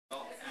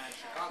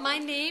My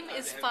name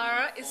is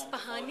Farah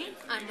Ispahani.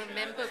 I'm a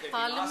member of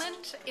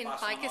Parliament in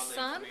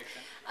Pakistan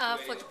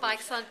for the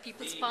Pakistan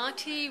People's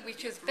Party,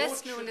 which is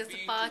best known as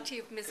the party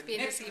of Ms.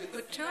 Benazir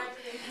Bhutto.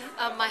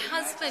 My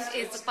husband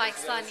is the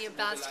Pakistani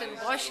Ambassador in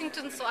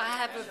Washington, so I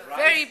have a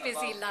very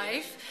busy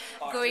life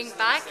going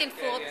back and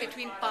forth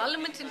between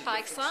Parliament in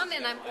Pakistan,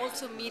 and I'm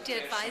also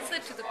media advisor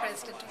to the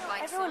President of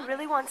Pakistan. Everyone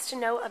really wants to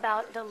know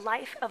about the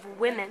life of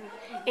women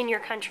in your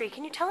country.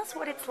 Can you tell us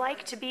what it's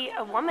like to be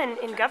a woman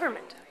in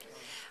government?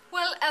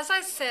 Well, as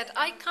I said,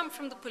 I come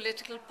from the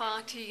political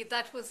party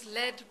that was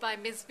led by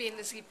Ms.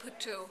 Benazir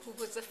Bhutto, who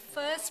was the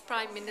first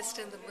Prime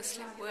Minister in the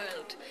Muslim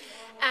world.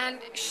 And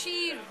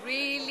she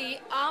really,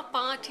 our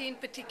party in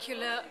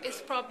particular,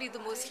 is probably the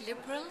most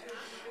liberal,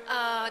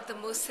 the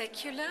most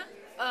secular.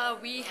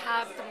 We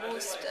have the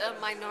most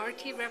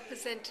minority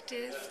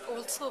representatives,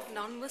 also of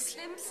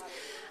non-Muslims.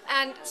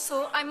 And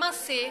so I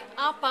must say,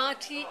 our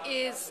party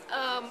is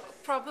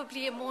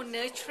probably a more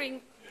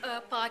nurturing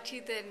party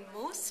than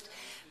most.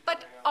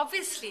 But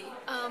obviously,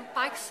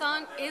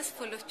 Pakistan is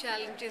full of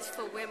challenges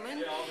for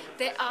women.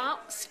 There are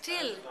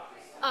still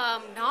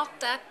not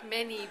that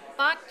many,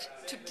 but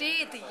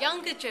today the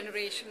younger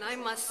generation, I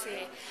must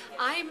say,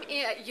 I'm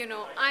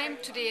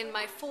today in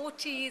my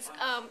 40s.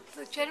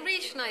 The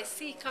generation I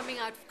see coming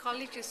out of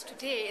colleges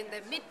today in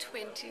their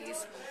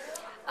mid-20s,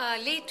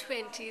 late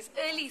 20s,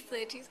 early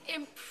 30s,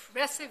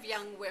 impressive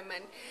young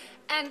women.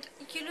 And,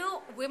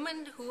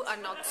 women who are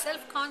not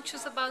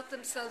self-conscious about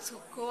themselves, who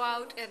go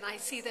out, and I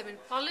see them in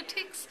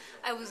politics.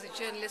 I was a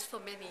journalist for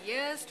many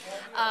years.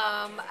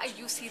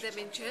 You see them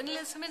in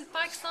journalism in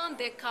Pakistan.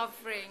 They're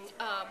covering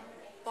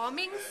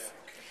bombings.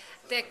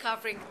 They're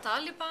covering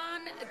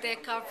Taliban. They're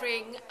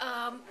covering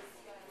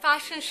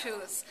fashion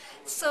shows.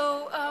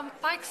 So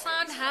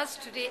Pakistan has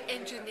today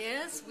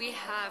engineers, we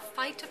have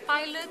fighter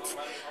pilots.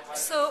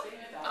 So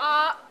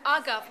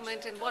our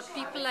government and what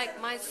people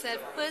like myself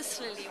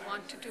personally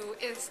want to do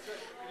is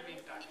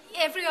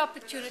every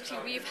opportunity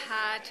we've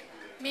had,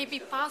 maybe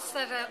pass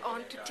that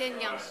on to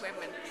 10 young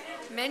women,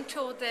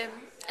 mentor them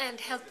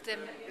and help them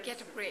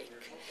get a break,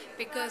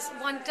 because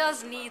one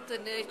does need the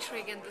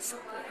nurturing and the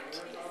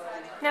support.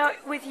 Now,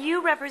 with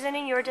you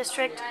representing your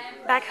district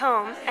back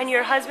home and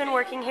your husband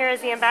working here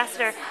as the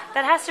ambassador,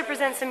 that has to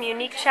present some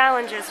unique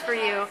challenges for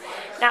you.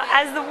 Now,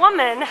 as the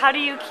woman, how do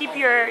you keep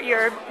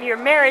your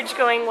marriage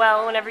going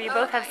well whenever you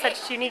both have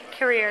such unique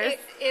careers?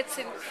 It's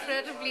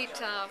incredibly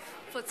tough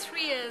for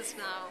 3 years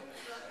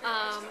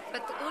now.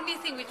 But the only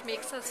thing which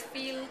makes us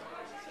feel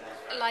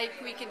like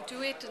we can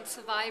do it and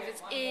survive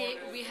is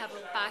we have a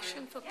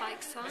passion for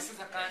Pakistan,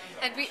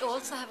 and we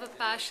also have a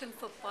passion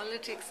for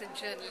politics and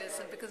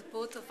journalism, because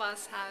both of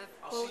us have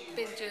both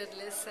been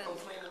journalists and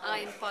are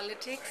in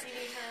politics.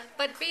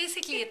 But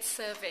basically it's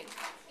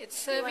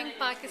serving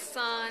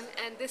Pakistan,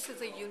 and this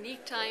is a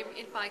unique time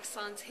in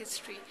Pakistan's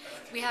history.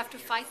 We have to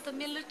fight the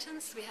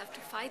militants, we have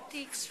to fight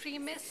the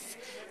extremists,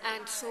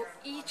 and so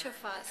each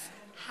of us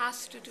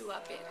has to do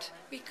our bit.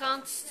 We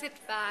can't sit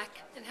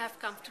back and have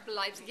comfortable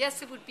lives.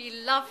 Yes, it would be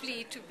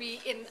lovely to be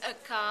in a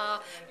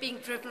car, being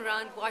driven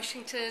around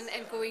Washington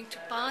and going to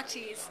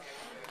parties,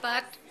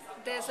 but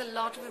there's a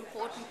lot of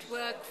important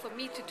work for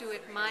me to do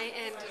at my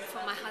end and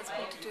for my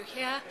husband to do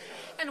here.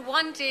 And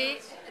one day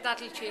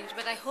that'll change,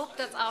 but I hope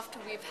that's after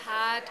we've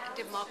had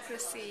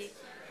democracy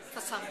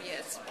for some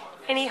years.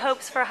 Any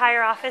hopes for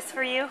higher office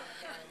for you?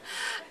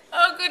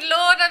 Oh, good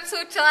Lord, I'm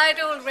so tired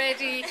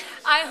already.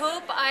 I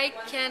hope I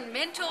can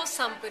mentor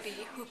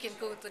somebody who can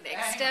go the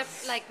next step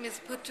like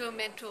Ms. Bhutto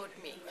mentored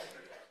me.